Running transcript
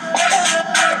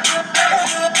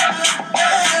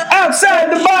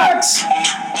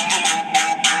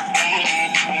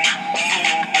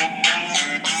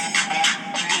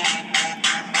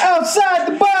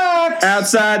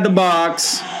outside the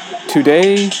box.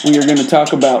 Today, we are going to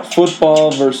talk about football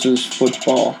versus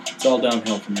football. It's all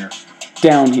downhill from here.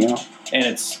 Downhill. And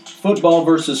it's football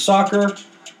versus soccer.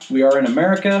 We are in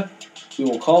America. We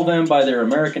will call them by their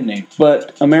American name.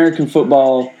 But American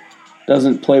football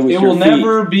doesn't play with your feet. It will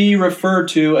never be referred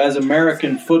to as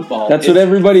American football. That's what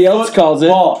everybody else calls it.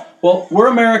 Well, we're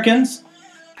Americans,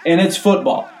 and it's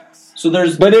football.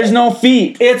 But there's no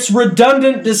feet. It's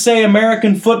redundant to say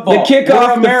American football. The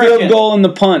kickoff, the field goal, and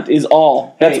the punt is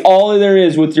all. That's all there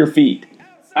is with your feet.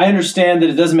 I understand that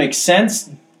it doesn't make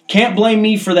sense. Can't blame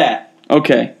me for that.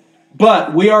 Okay.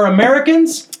 But we are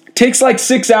Americans. Takes like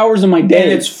 6 hours of my day.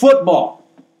 And it's football.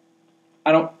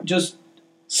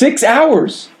 6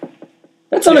 hours.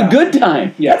 That's on a good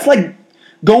time. Yeah. That's like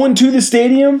going to the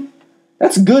stadium.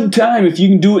 That's a good time if you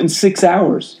can do it in 6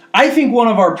 hours. I think one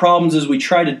of our problems is we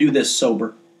try to do this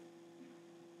sober.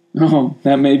 Oh,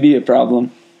 that may be a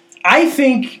problem. I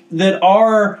think that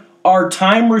our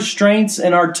time restraints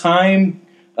and our time...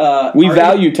 we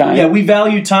value time. Yeah, we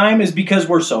value time is because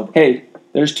we're sober. Hey,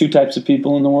 there's two types of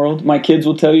people in the world. My kids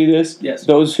will tell you this. Yes.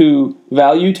 Those who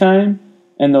value time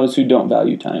and those who don't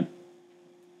value time.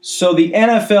 So the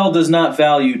NFL does not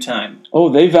value time. Oh,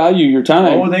 they value your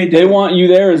time. Oh, they do. They want you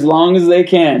there as long as they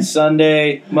can.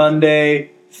 Sunday, Monday,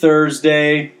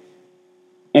 Thursday.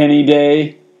 Any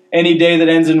day. Any day that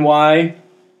ends in Y.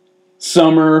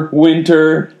 Summer,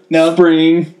 winter,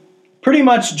 spring. Pretty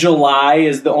much July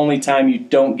is the only time you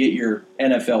don't get your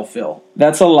NFL fill.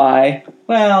 That's a lie.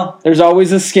 Well, there's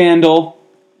always a scandal.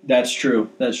 That's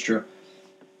true. That's true.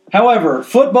 However,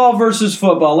 football versus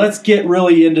football, let's get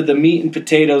really into the meat and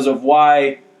potatoes of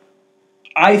why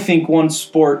I think one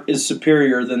sport is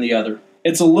superior than the other.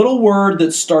 It's a little word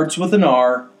that starts with an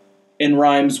R and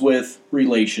rhymes with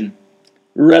relation.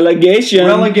 Relegation.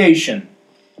 Relegation.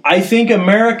 I think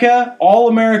America, all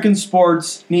American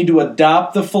sports, need to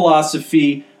adopt the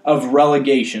philosophy of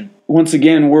relegation. Once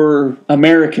again, we're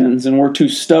Americans and we're too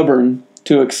stubborn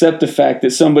to accept the fact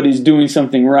that somebody's doing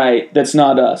something right that's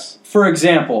not us. For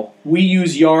example, we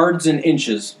use yards and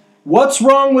inches. What's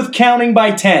wrong with counting by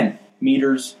 10?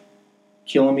 Meters,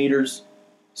 kilometers,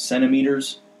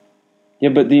 centimeters. Yeah,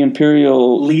 but the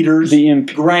imperial... Liters,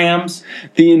 grams.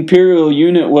 The imperial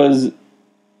unit was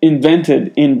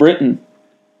invented in Britain.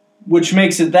 Which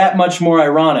makes it that much more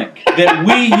ironic that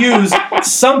we use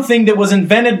something that was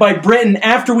invented by Britain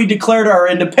after we declared our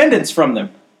independence from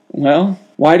them. Well,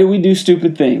 why do we do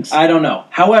stupid things? I don't know.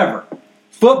 However,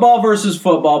 football versus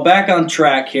football, back on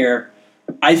track here.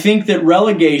 I think that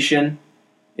relegation,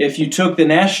 if you took the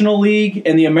National League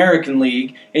and the American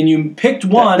League and you picked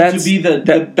one to be the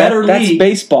better league. That's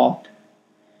baseball.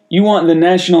 You want the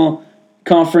National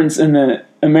Conference and the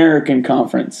American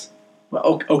Conference.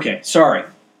 Well, okay, sorry.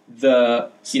 The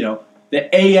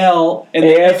AL and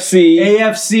AFC,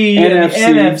 NFC and the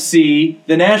NFC,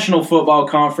 the National Football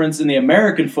Conference and the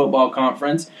American Football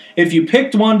Conference. If you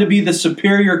picked one to be the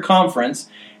superior conference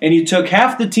and you took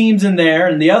half the teams in there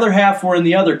and the other half were in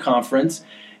the other conference,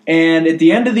 and at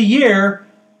the end of the year,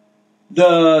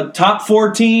 the top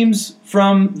 4 teams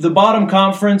from the bottom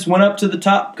conference went up to the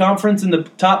top conference and the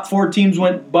top 4 teams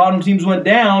bottom teams went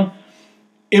down,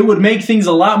 it would make things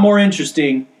a lot more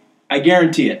interesting. I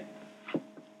guarantee it.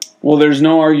 Well, there's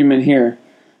no argument here.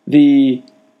 The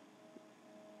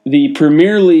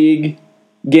Premier League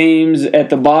games at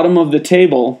the bottom of the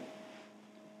table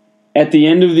at the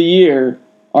end of the year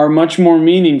are much more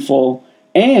meaningful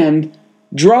and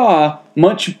draw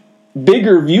much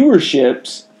bigger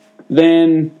viewerships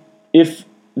than if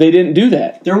they didn't do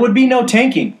that. There would be no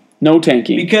tanking. No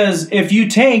tanking. Because if you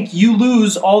tank, you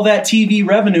lose all that TV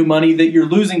revenue money that you're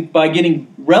losing by getting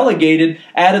relegated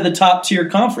out of the top tier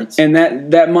conference. And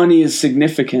that money is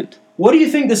significant. What do you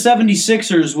think the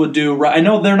 76ers would do? I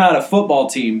know they're not a football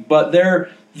team, but they're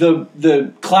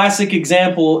the classic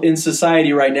example in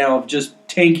society right now of just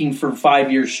tanking for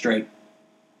 5 years straight.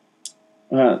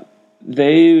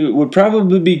 They would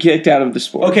probably be kicked out of the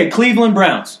sport. Okay, Cleveland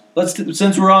Browns.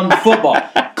 Since we're on football.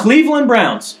 Cleveland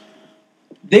Browns.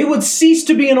 They would cease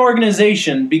to be an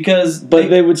organization because... But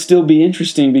they would still be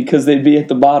interesting because they'd be at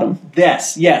the bottom.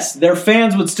 Yes. Their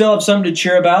fans would still have something to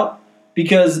cheer about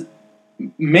because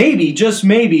maybe, just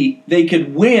maybe, they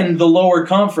could win the lower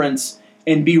conference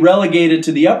and be relegated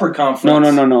to the upper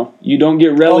conference. No. You don't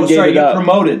get relegated up. You're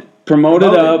promoted. Promoted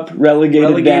up,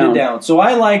 relegated down. So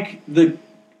I like the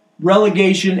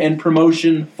relegation and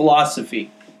promotion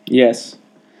philosophy. Yes.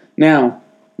 Now,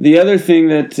 the other thing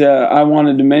that I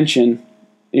wanted to mention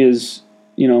is,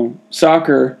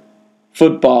 soccer,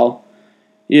 football,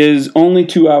 is only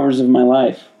 2 hours of my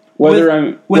life.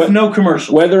 With no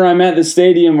commercials. Whether I'm at the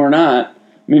stadium or not,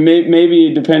 mean,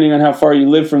 maybe depending on how far you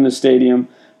live from the stadium,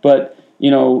 but,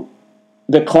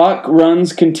 the clock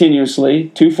runs continuously,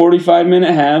 2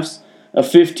 45-minute halves, a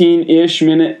 15-ish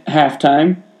minute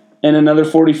halftime, and another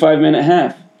 45-minute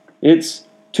half. It's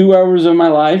 2 hours of my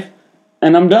life,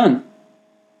 and I'm done.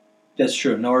 That's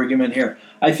true. No argument here.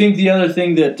 I think the other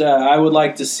thing that I would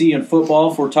like to see in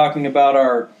football, if we're talking about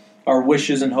our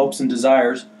wishes and hopes and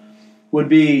desires, would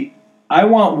be I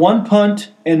want 1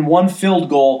 punt and 1 field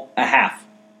goal a half.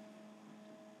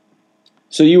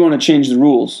 So you want to change the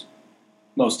rules?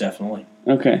 Most definitely.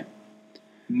 Okay.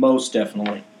 Most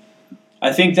definitely.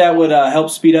 I think that would help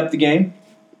speed up the game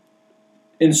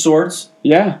in sorts.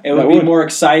 Yeah. It would be more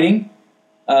exciting.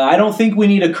 I don't think we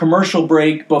need a commercial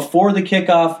break before the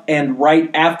kickoff and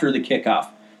right after the kickoff.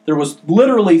 There was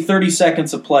literally 30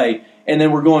 seconds of play, and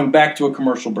then we're going back to a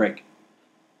commercial break.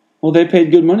 Well, they paid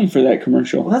good money for that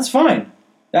commercial. Well, that's fine.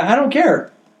 I don't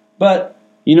care. But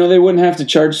they wouldn't have to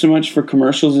charge so much for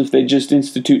commercials if they just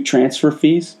institute transfer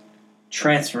fees.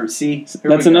 Transfer, see?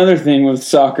 That's another thing with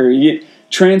soccer. You get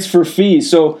transfer fees.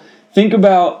 So think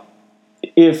about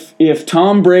if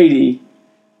Tom Brady,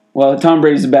 well, Tom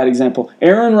Brady's a bad example.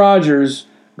 Aaron Rodgers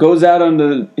goes out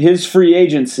on his free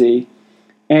agency,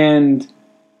 and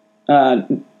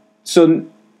so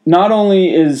not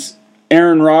only is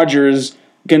Aaron Rodgers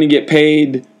going to get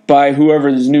paid by whoever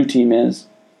his new team is,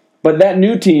 but that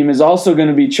new team is also going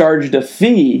to be charged a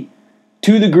fee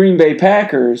to the Green Bay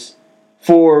Packers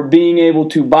for being able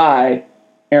to buy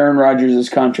Aaron Rodgers'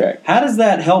 contract. How does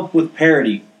that help with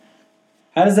parity?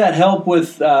 How does that help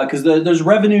with, because there's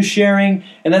revenue sharing,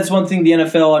 and that's one thing the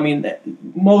NFL,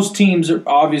 most teams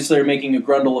are making a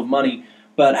grundle of money,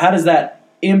 but how does that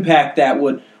impact that?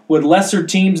 Would lesser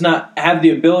teams not have the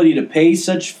ability to pay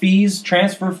such fees,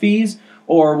 transfer fees,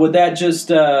 or would that just,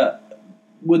 how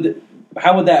would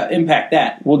that impact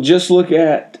that? Well, just look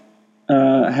at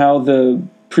how the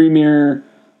Premier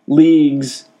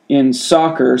leagues in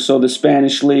soccer, so the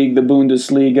Spanish League, the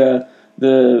Bundesliga,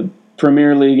 the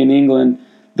Premier League in England,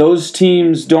 those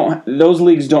leagues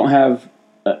don't have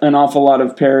an awful lot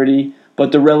of parity,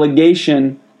 but the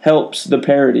relegation helps the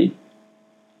parity.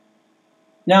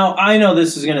 Now, I know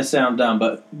this is going to sound dumb,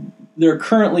 but there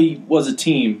currently was a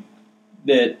team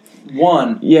that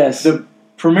won the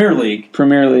Premier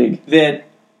League. That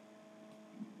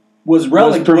was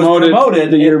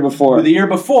promoted the year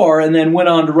before. And then went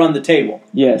on to run the table.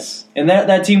 Yes. And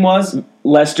that team was?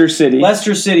 Leicester City.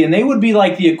 And they would be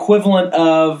like the equivalent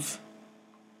of...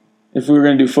 If we were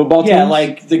going to do football teams? Yeah,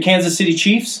 like the Kansas City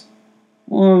Chiefs?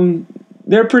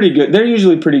 They're pretty good. They're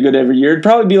usually pretty good every year. It'd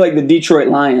probably be like the Detroit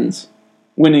Lions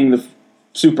winning the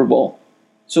Super Bowl.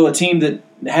 So a team that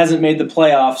hasn't made the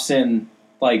playoffs in,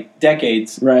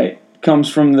 decades. Right. Comes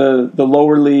from the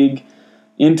lower league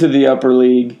into the upper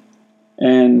league,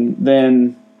 and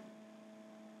then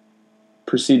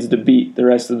proceeds to beat the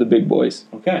rest of the big boys.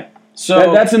 Okay.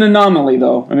 So that's an anomaly,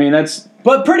 though.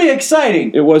 But pretty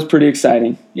exciting. It was pretty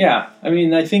exciting. Yeah.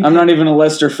 I think... I'm not even a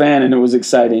Leicester fan, and it was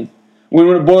exciting. When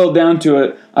it boiled down to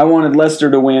it, I wanted Leicester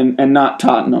to win and not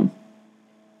Tottenham.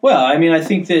 Well, I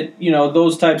think that,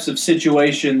 those types of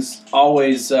situations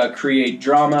always create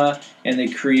drama, and they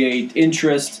create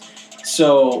interest.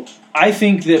 So I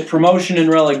think that promotion and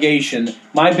relegation,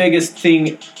 my biggest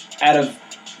thing out of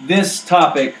this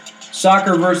topic,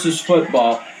 soccer versus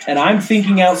football, and I'm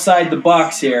thinking outside the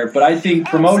box here, but I think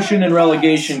promotion and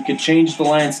relegation could change the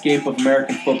landscape of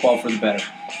American football for the better.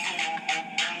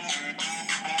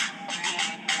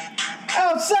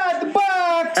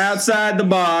 Outside the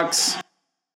box!